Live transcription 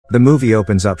The movie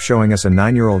opens up showing us a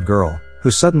 9-year-old girl, who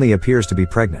suddenly appears to be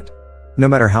pregnant. No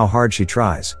matter how hard she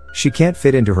tries, she can't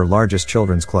fit into her largest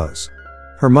children's clothes.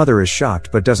 Her mother is shocked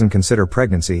but doesn't consider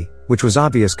pregnancy, which was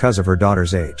obvious cause of her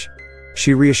daughter's age.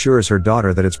 She reassures her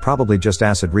daughter that it's probably just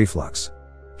acid reflux.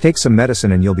 "Take some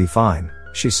medicine and you'll be fine,"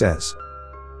 she says.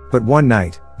 But one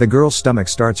night, the girl's stomach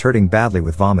starts hurting badly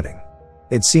with vomiting.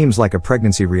 It seems like a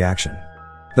pregnancy reaction.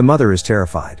 The mother is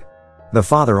terrified. The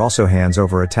father also hands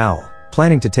over a towel,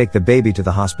 planning to take the baby to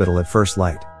the hospital at first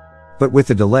light. But with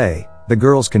the delay, the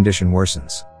girl's condition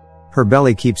worsens. Her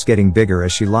belly keeps getting bigger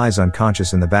as she lies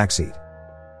unconscious in the backseat.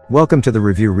 Welcome to the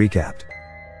review recapped.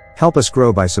 Help us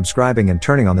grow by subscribing and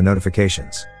turning on the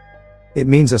notifications. It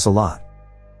means us a lot.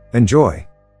 Enjoy.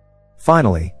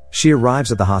 Finally, she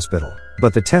arrives at the hospital,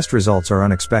 but the test results are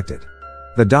unexpected.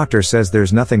 The doctor says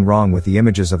there's nothing wrong with the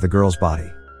images of the girl's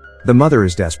body. The mother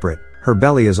is desperate. Her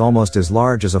belly is almost as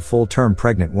large as a full-term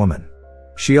pregnant woman.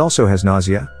 She also has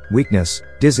nausea, weakness,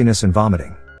 dizziness and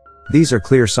vomiting. These are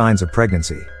clear signs of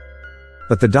pregnancy.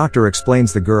 But the doctor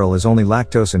explains the girl is only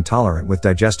lactose intolerant with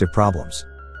digestive problems.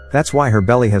 That's why her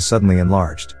belly has suddenly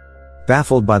enlarged.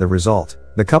 Baffled by the result,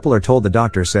 the couple are told the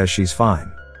doctor says she's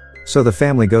fine. So the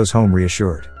family goes home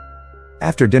reassured.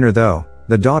 After dinner though,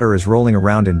 the daughter is rolling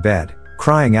around in bed,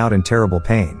 crying out in terrible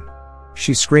pain.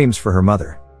 She screams for her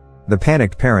mother. The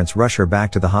panicked parents rush her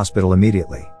back to the hospital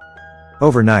immediately.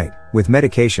 Overnight, with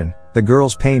medication, the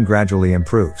girl's pain gradually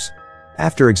improves.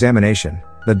 After examination,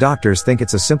 the doctors think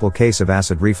it's a simple case of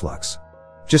acid reflux.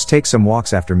 Just take some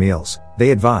walks after meals, they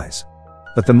advise.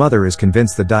 But the mother is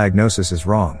convinced the diagnosis is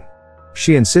wrong.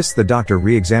 She insists the doctor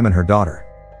re-examine her daughter.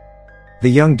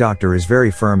 The young doctor is very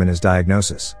firm in his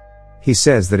diagnosis. He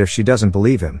says that if she doesn't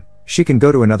believe him, she can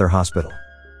go to another hospital.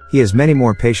 He has many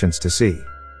more patients to see.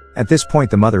 At this point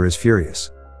the mother is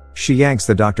furious. She yanks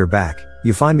the doctor back.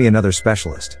 "You find me another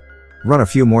specialist. Run a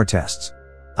few more tests.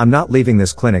 I'm not leaving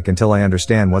this clinic until I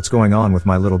understand what's going on with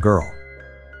my little girl."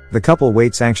 The couple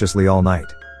waits anxiously all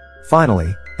night.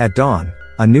 Finally, at dawn,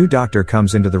 a new doctor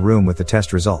comes into the room with the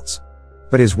test results.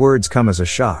 But his words come as a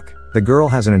shock. The girl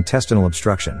has an intestinal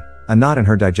obstruction, a knot in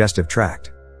her digestive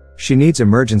tract. She needs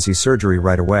emergency surgery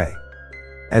right away.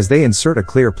 As they insert a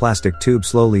clear plastic tube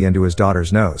slowly into his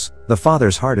daughter's nose, the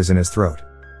father's heart is in his throat.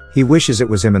 He wishes it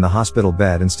was him in the hospital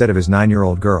bed instead of his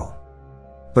 9-year-old girl.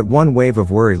 But one wave of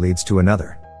worry leads to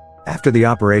another. After the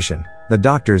operation, the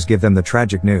doctors give them the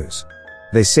tragic news.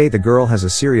 They say the girl has a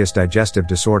serious digestive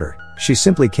disorder. She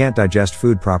simply can't digest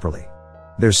food properly.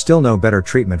 There's still no better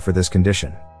treatment for this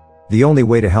condition. The only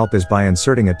way to help is by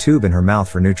inserting a tube in her mouth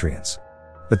for nutrients.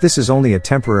 But this is only a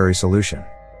temporary solution.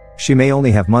 She may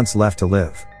only have months left to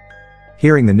live.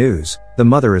 Hearing the news, the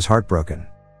mother is heartbroken.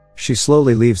 She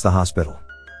slowly leaves the hospital.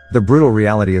 The brutal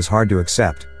reality is hard to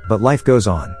accept, but life goes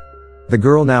on. The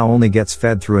girl now only gets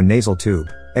fed through a nasal tube,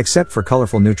 except for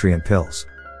colorful nutrient pills.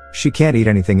 She can't eat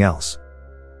anything else.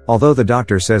 Although the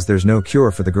doctor says there's no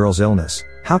cure for the girl's illness,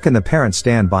 how can the parents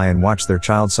stand by and watch their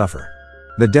child suffer?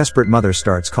 The desperate mother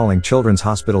starts calling children's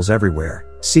hospitals everywhere,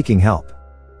 seeking help.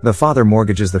 The father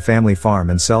mortgages the family farm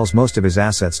and sells most of his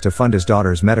assets to fund his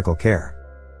daughter's medical care.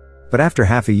 But after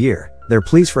half a year, their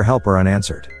pleas for help are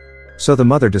unanswered. So the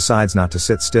mother decides not to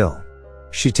sit still.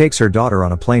 She takes her daughter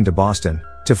on a plane to Boston,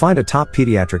 to find a top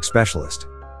pediatric specialist.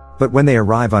 But when they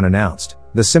arrive unannounced,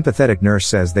 the sympathetic nurse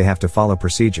says they have to follow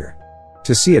procedure.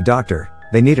 To see a doctor,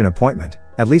 they need an appointment,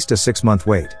 at least a 6-month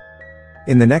wait.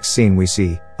 In the next scene we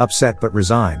see, upset but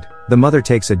resigned, the mother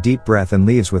takes a deep breath and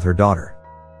leaves with her daughter.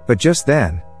 But just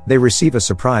then, they receive a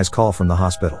surprise call from the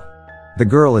hospital. The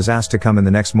girl is asked to come in the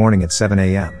next morning at 7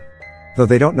 a.m. Though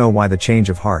they don't know why the change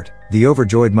of heart, the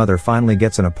overjoyed mother finally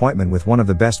gets an appointment with one of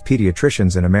the best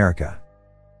pediatricians in America.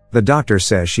 The doctor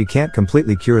says she can't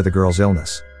completely cure the girl's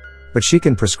illness. But she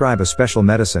can prescribe a special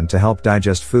medicine to help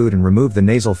digest food and remove the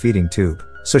nasal feeding tube,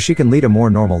 so she can lead a more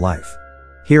normal life.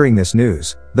 Hearing this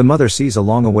news, the mother sees a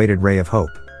long-awaited ray of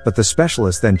hope, but the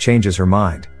specialist then changes her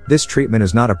mind. This treatment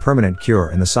is not a permanent cure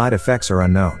and the side effects are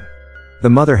unknown. The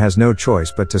mother has no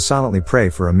choice but to silently pray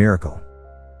for a miracle.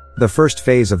 The first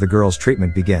phase of the girl's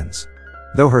treatment begins.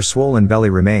 Though her swollen belly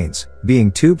remains, being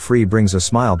tube-free brings a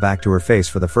smile back to her face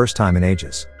for the first time in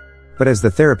ages. But as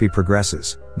the therapy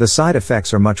progresses, the side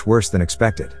effects are much worse than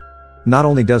expected. Not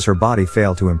only does her body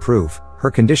fail to improve,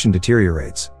 her condition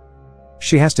deteriorates.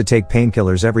 She has to take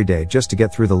painkillers every day just to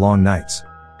get through the long nights.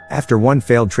 After one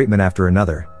failed treatment after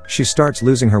another, she starts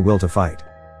losing her will to fight.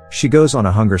 She goes on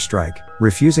a hunger strike,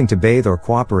 refusing to bathe or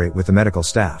cooperate with the medical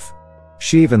staff.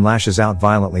 She even lashes out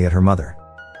violently at her mother.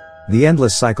 The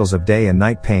endless cycles of day and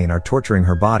night pain are torturing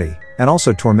her body, and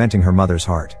also tormenting her mother's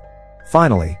heart.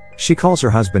 Finally, she calls her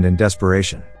husband in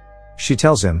desperation. She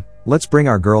tells him, Let's bring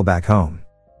our girl back home.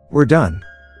 We're done.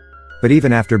 But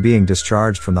even after being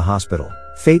discharged from the hospital,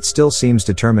 fate still seems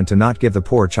determined to not give the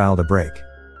poor child a break.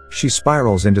 She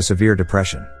spirals into severe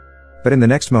depression. But in the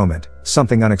next moment,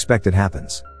 something unexpected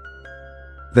happens.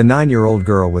 The 9-year-old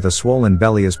girl with a swollen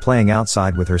belly is playing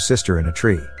outside with her sister in a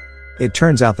tree. It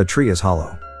turns out the tree is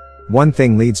hollow. One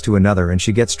thing leads to another and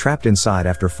she gets trapped inside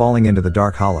after falling into the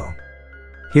dark hollow.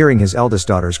 Hearing his eldest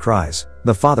daughter's cries,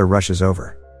 the father rushes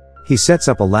over. He sets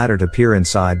up a ladder to peer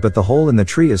inside, but the hole in the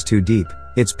tree is too deep.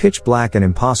 It's pitch black and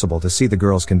impossible to see the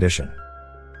girl's condition.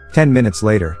 10 minutes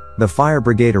later, the fire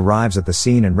brigade arrives at the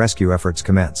scene and rescue efforts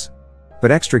commence.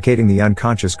 But extricating the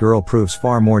unconscious girl proves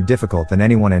far more difficult than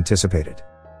anyone anticipated.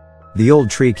 The old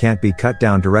tree can't be cut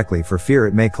down directly for fear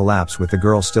it may collapse with the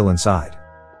girl still inside.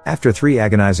 After 3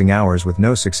 agonizing hours with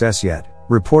no success yet,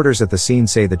 reporters at the scene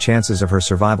say the chances of her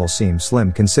survival seem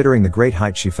slim considering the great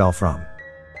height she fell from.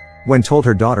 When told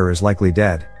her daughter is likely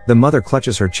dead, the mother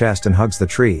clutches her chest and hugs the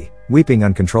tree, weeping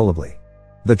uncontrollably.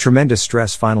 The tremendous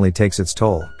stress finally takes its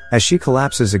toll, as she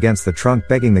collapses against the trunk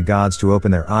begging the gods to open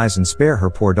their eyes and spare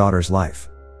her poor daughter's life.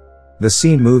 The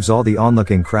scene moves all the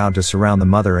onlooking crowd to surround the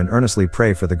mother and earnestly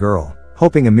pray for the girl,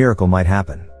 hoping a miracle might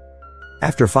happen.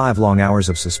 After 5 long hours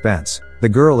of suspense, the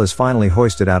girl is finally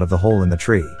hoisted out of the hole in the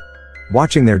tree.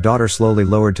 Watching their daughter slowly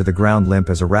lowered to the ground limp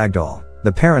as a rag doll,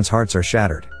 the parents' hearts are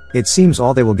shattered. It seems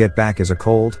all they will get back is a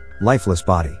cold, lifeless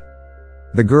body.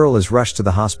 The girl is rushed to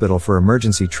the hospital for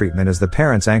emergency treatment as the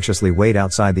parents anxiously wait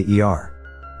outside the ER.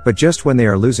 But just when they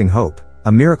are losing hope,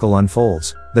 a miracle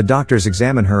unfolds. The doctors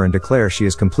examine her and declare she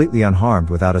is completely unharmed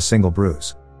without a single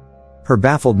bruise. Her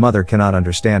baffled mother cannot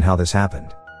understand how this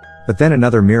happened. But then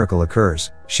another miracle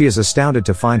occurs. She is astounded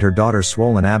to find her daughter's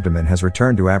swollen abdomen has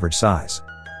returned to average size.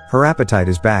 Her appetite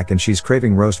is back and she's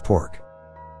craving roast pork.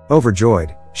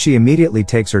 Overjoyed, she immediately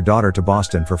takes her daughter to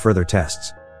Boston for further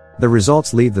tests. The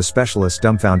results leave the specialists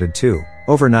dumbfounded too.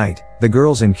 Overnight, the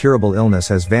girl's incurable illness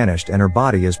has vanished and her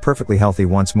body is perfectly healthy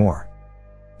once more.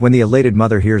 When the elated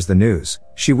mother hears the news,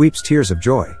 she weeps tears of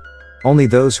joy. Only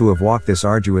those who have walked this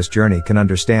arduous journey can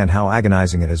understand how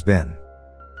agonizing it has been.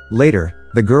 Later,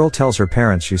 the girl tells her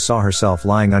parents she saw herself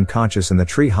lying unconscious in the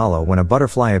tree hollow when a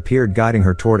butterfly appeared guiding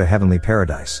her toward a heavenly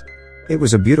paradise. It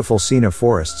was a beautiful scene of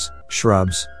forests,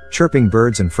 shrubs, chirping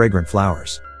birds and fragrant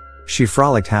flowers. She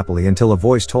frolicked happily until a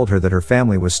voice told her that her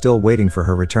family was still waiting for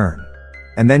her return.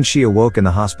 And then she awoke in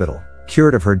the hospital,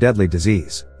 cured of her deadly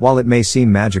disease. While it may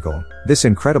seem magical, this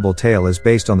incredible tale is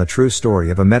based on the true story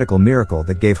of a medical miracle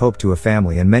that gave hope to a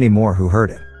family and many more who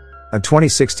heard it. A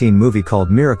 2016 movie called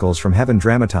Miracles from Heaven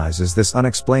dramatizes this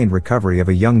unexplained recovery of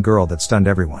a young girl that stunned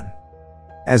everyone.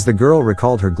 As the girl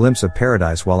recalled her glimpse of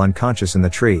paradise while unconscious in the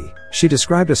tree, she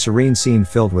described a serene scene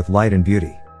filled with light and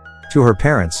beauty. To her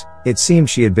parents, it seemed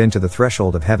she had been to the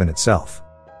threshold of heaven itself.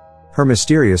 Her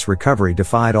mysterious recovery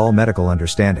defied all medical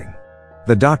understanding.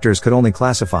 The doctors could only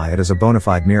classify it as a bona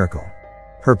fide miracle.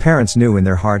 Her parents knew in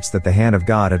their hearts that the hand of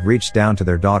God had reached down to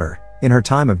their daughter, in her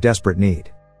time of desperate need.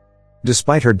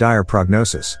 Despite her dire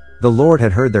prognosis, the Lord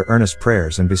had heard their earnest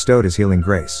prayers and bestowed His healing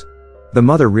grace. The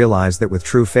mother realized that with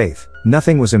true faith,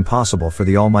 nothing was impossible for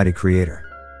the Almighty Creator.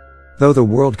 Though the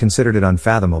world considered it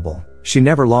unfathomable, she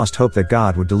never lost hope that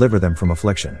God would deliver them from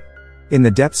affliction. In the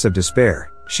depths of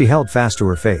despair, she held fast to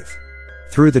her faith.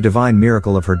 Through the divine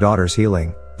miracle of her daughter's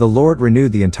healing, the Lord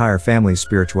renewed the entire family's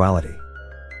spirituality.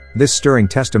 This stirring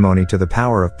testimony to the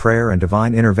power of prayer and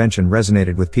divine intervention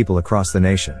resonated with people across the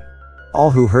nation. All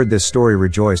who heard this story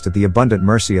rejoiced at the abundant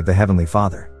mercy of the Heavenly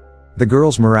Father. The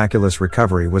girl's miraculous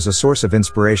recovery was a source of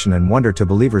inspiration and wonder to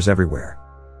believers everywhere.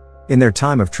 In their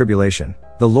time of tribulation,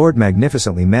 the Lord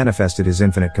magnificently manifested His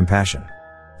infinite compassion.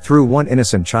 Through one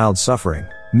innocent child's suffering,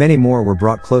 many more were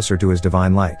brought closer to His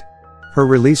divine light. Her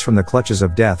release from the clutches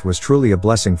of death was truly a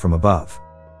blessing from above.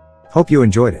 Hope you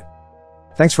enjoyed it.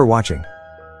 Thanks for watching.